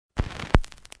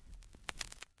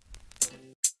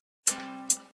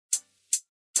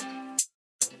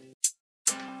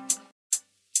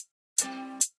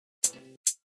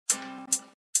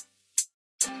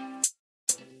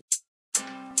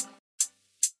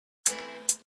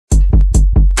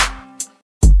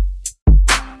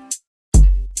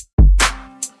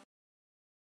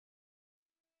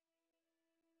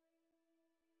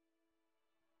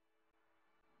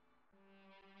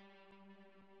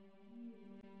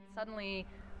suddenly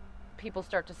people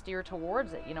start to steer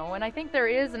towards it, you know. And I think there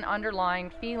is an underlying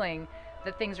feeling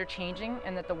that things are changing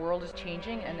and that the world is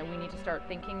changing and that we need to start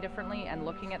thinking differently and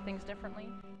looking at things differently.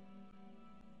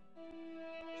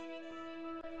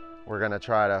 We're going to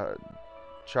try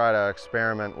to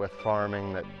experiment with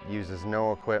farming that uses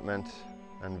no equipment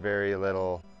and very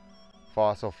little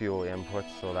fossil fuel inputs,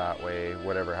 so that way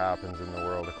whatever happens in the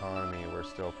world economy, we're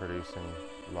still producing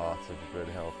lots of good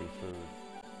healthy food.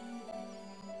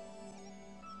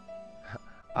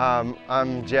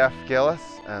 I'm Jeff Gillies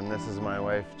and this is my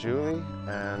wife Juli,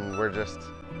 and we're just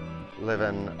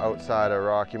living outside of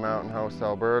Rocky Mountain House,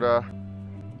 Alberta.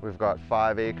 We've got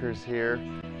 5 acres here.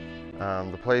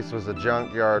 The place was a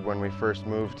junkyard when we first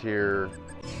moved here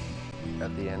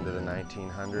at the end of the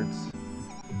 1900s.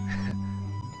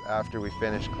 After we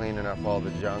finished cleaning up all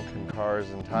the junk and cars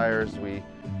and tires, we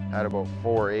had about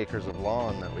 4 acres of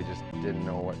lawn that we just didn't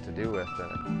know what to do with,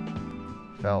 and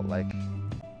it felt like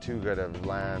too good of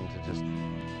land to just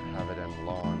have it in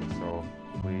lawn. So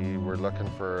we were looking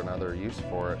for another use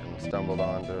for it and stumbled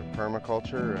onto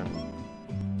permaculture,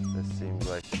 and this seems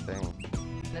like the thing.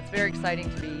 And it's very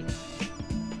exciting to be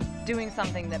doing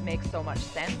something that makes so much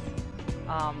sense,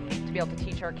 to be able to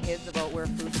teach our kids about where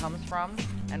food comes from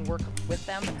and work with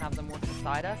them and have them work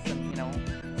beside us. And you know,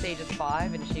 Sage is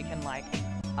 5 and she can like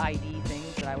ID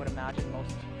things that I would imagine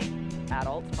most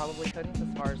adults probably couldn't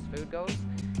as far as food goes.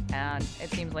 And it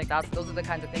seems like those are the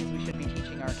kinds of things we should be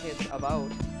teaching our kids about.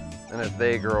 And as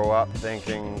they grow up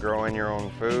thinking growing your own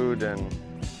food and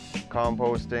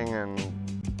composting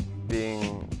and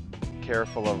being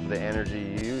careful of the energy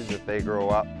you use, if they grow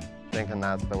up thinking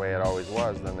that's the way it always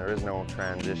was, then there is no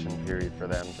transition period for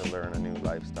them to learn a new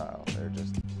lifestyle. They're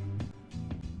just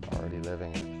already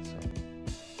living it. So.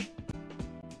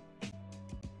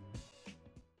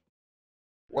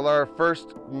 Well, our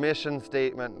first mission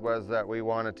statement was that we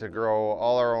wanted to grow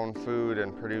all our own food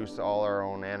and produce all our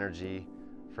own energy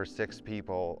for 6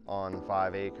 people on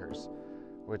 5 acres,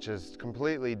 which is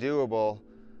completely doable,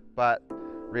 but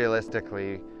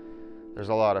realistically, there's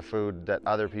a lot of food that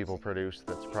other people produce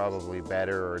that's probably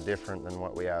better or different than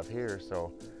what we have here.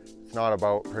 So it's not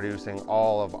about producing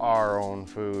all of our own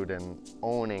food and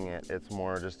owning it. It's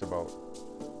more just about,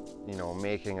 you know,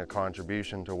 making a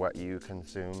contribution to what you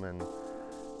consume, and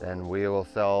then we will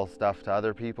sell stuff to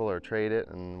other people or trade it,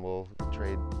 and we'll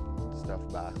trade stuff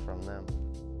back from them.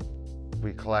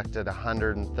 We collected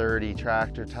 130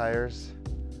 tractor tires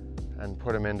and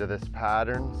put them into this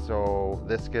pattern. So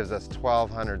this gives us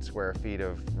 1,200 square feet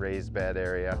of raised bed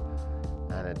area,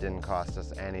 and it didn't cost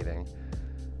us anything.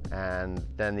 And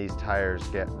then these tires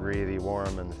get really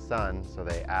warm in the sun, so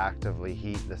they actively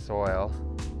heat the soil.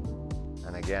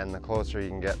 And again, the closer you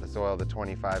can get the soil to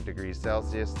 25 degrees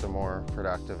Celsius, the more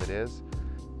productive it is.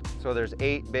 So there's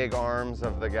 8 big arms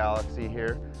of the galaxy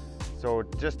here. So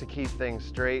just to keep things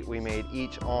straight, we made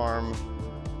each arm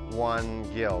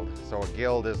 1 guild. So a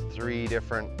guild is 3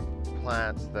 different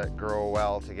plants that grow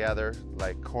well together,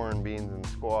 like corn, beans, and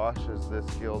squash is this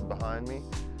guild behind me.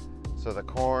 So the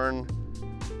corn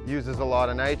uses a lot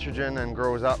of nitrogen and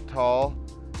grows up tall.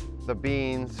 The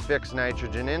beans fix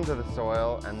nitrogen into the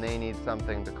soil and they need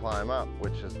something to climb up,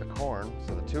 which is the corn.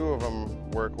 So the 2 of them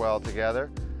work well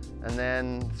together. And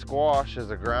then squash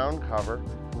is a ground cover,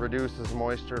 reduces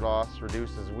moisture loss,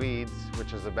 reduces weeds,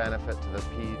 which is a benefit to the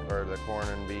peat or the corn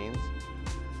and beans.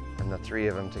 And the 3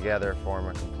 of them together form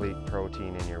a complete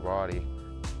protein in your body.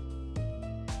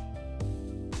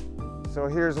 So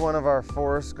here's one of our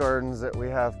forest gardens that we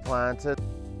have planted.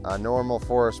 A normal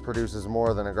forest produces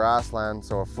more than a grassland,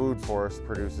 so a food forest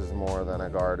produces more than a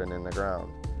garden in the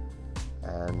ground.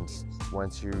 And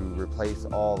once you replace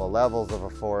all the levels of a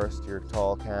forest, your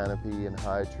tall canopy and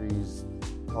high trees,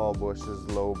 tall bushes,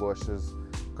 low bushes,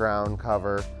 ground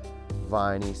cover,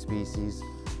 viney species.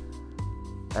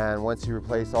 And once you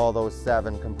replace all those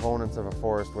 7 components of a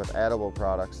forest with edible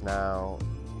products, now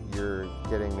you're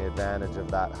getting the advantage of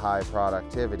that high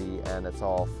productivity, and it's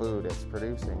all food it's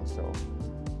producing. So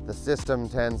the system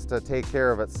tends to take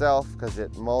care of itself because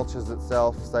it mulches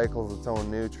itself, cycles its own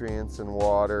nutrients and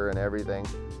water and everything.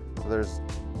 So there's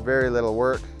very little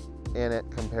work in it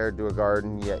compared to a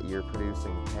garden, yet you're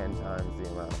producing 10 times the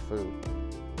amount of food.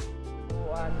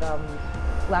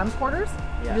 And lamb quarters,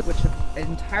 yes, which are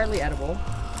entirely edible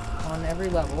on every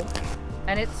level.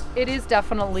 And it is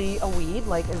definitely a weed.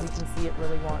 Like, as you can see, it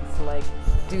really wants to like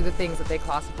do the things that they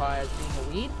classify as being a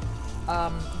weed.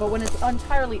 But when it's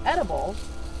entirely edible,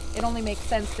 it only makes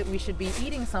sense that we should be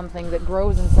eating something that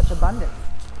grows in such abundance.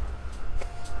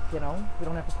 You know, we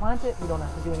don't have to plant it, we don't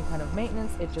have to do any kind of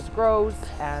maintenance, it just grows,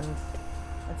 and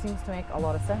it seems to make a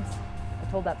lot of sense.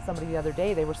 I told that to somebody the other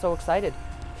day, they were so excited.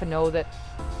 to know that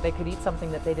they could eat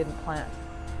something that they didn't plant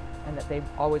and that they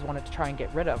always wanted to try and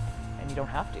get rid of, and you don't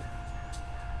have to.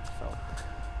 So.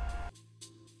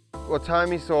 Well,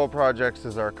 Taimi Soil Projects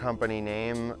is our company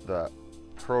name. The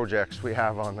projects we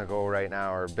have on the go right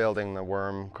now are building the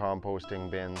worm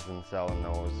composting bins and selling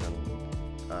those, and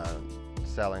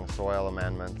selling soil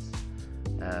amendments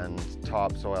and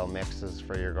topsoil mixes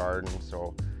for your garden.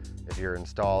 So if you're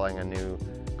installing a new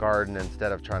garden,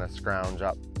 instead of trying to scrounge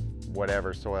up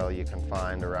whatever soil you can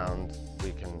find around,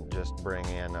 we can just bring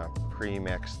in a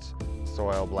pre-mixed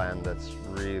soil blend that's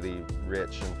really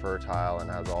rich and fertile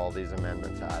and has all these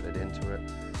amendments added into it.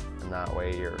 And that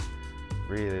way you're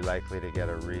really likely to get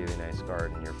a really nice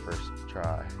garden your first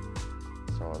try.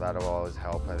 So that'll always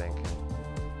help, I think, in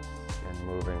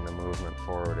moving the movement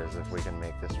forward, is if we can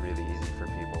make this really easy for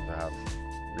people to have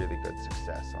really good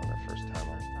success on their first time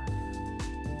on.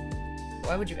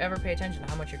 Why would you ever pay attention to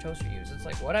how much your toaster uses? It's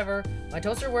like, whatever, my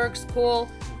toaster works, cool.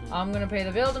 I'm gonna pay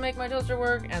the bill to make my toaster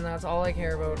work, and that's all I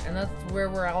care about. And that's where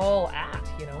we're all at,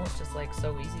 you know? It's just like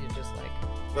so easy to just like...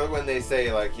 But when they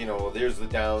say, like, you know, there's the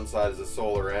downside of the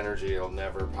solar energy, it'll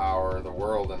never power the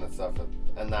world and stuff,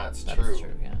 and that's true. That's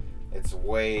true, yeah. It's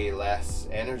way less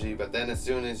energy, but then as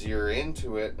soon as you're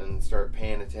into it and start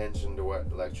paying attention to what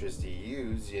electricity you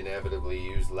use, you inevitably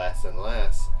use less and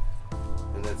less.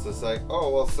 And it's just like, oh,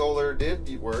 well, solar did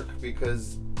work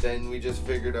because then we just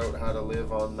figured out how to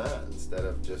live on that instead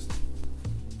of just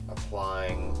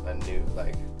applying a new,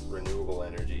 like, renewable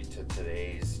energy to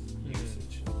today's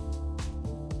usage.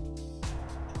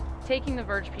 Taking the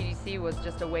Verge PDC was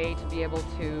just a way to be able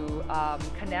to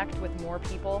connect with more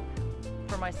people,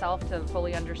 for myself to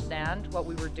fully understand what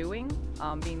we were doing,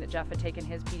 being that Jeff had taken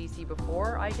his PDC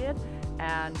before I did,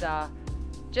 and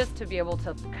just to be able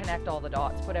to connect all the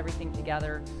dots, put everything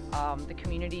together. The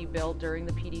community built during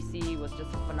the PDC was just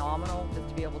phenomenal, just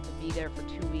to be able to be there for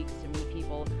 2 weeks to meet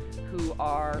people who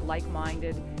are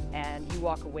like-minded, and you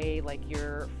walk away like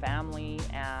you're family,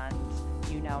 and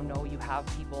you now know you have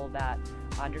people that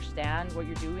understand what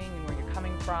you're doing and where you're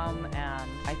coming from. And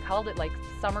I called it like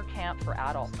summer camp for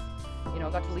adults. You know,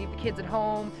 I got to leave the kids at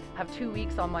home, have 2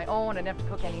 weeks on my own, I didn't have to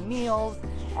cook any meals,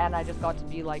 and I just got to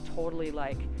be like totally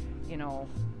like, you know,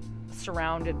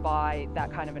 surrounded by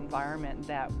that kind of environment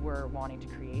that we're wanting to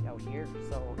create out here.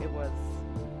 So it was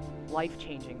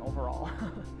life-changing overall.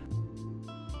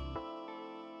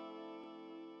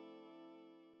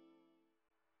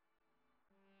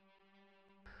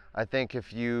 I think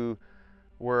if you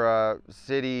were a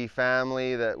city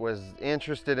family that was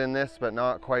interested in this but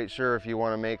not quite sure if you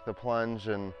want to make the plunge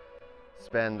and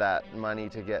spend that money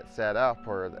to get set up,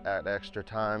 or that extra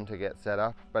time to get set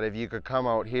up, but if you could come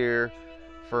out here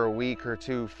for a week or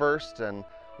two first and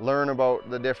learn about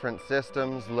the different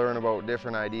systems, learn about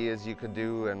different ideas you could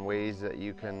do and ways that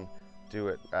you can do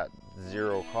it at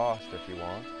zero cost if you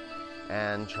want,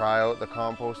 and try out the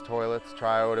compost toilets,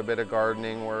 try out a bit of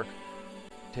gardening work,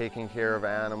 taking care of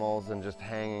animals, and just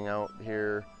hanging out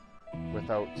here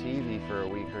without TV for a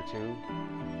week or two.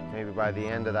 Maybe by the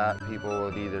end of that, people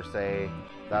would either say,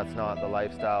 that's not the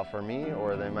lifestyle for me,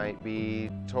 or they might be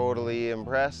totally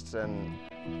impressed and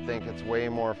think it's way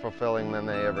more fulfilling than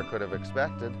they ever could have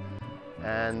expected.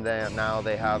 And then now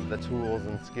they have the tools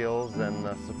and skills and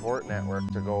the support network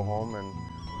to go home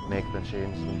and make the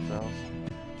change themselves.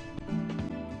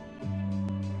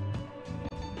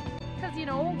 Because, you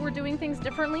know, we're doing things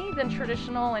differently than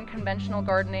traditional and conventional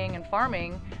gardening and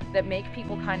farming that make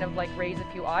people kind of like raise a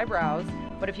few eyebrows.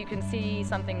 But if you can see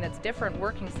something that's different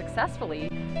working successfully,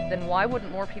 then why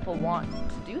wouldn't more people want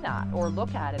to do that or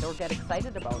look at it or get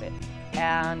excited about it?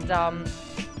 And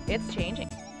it's changing.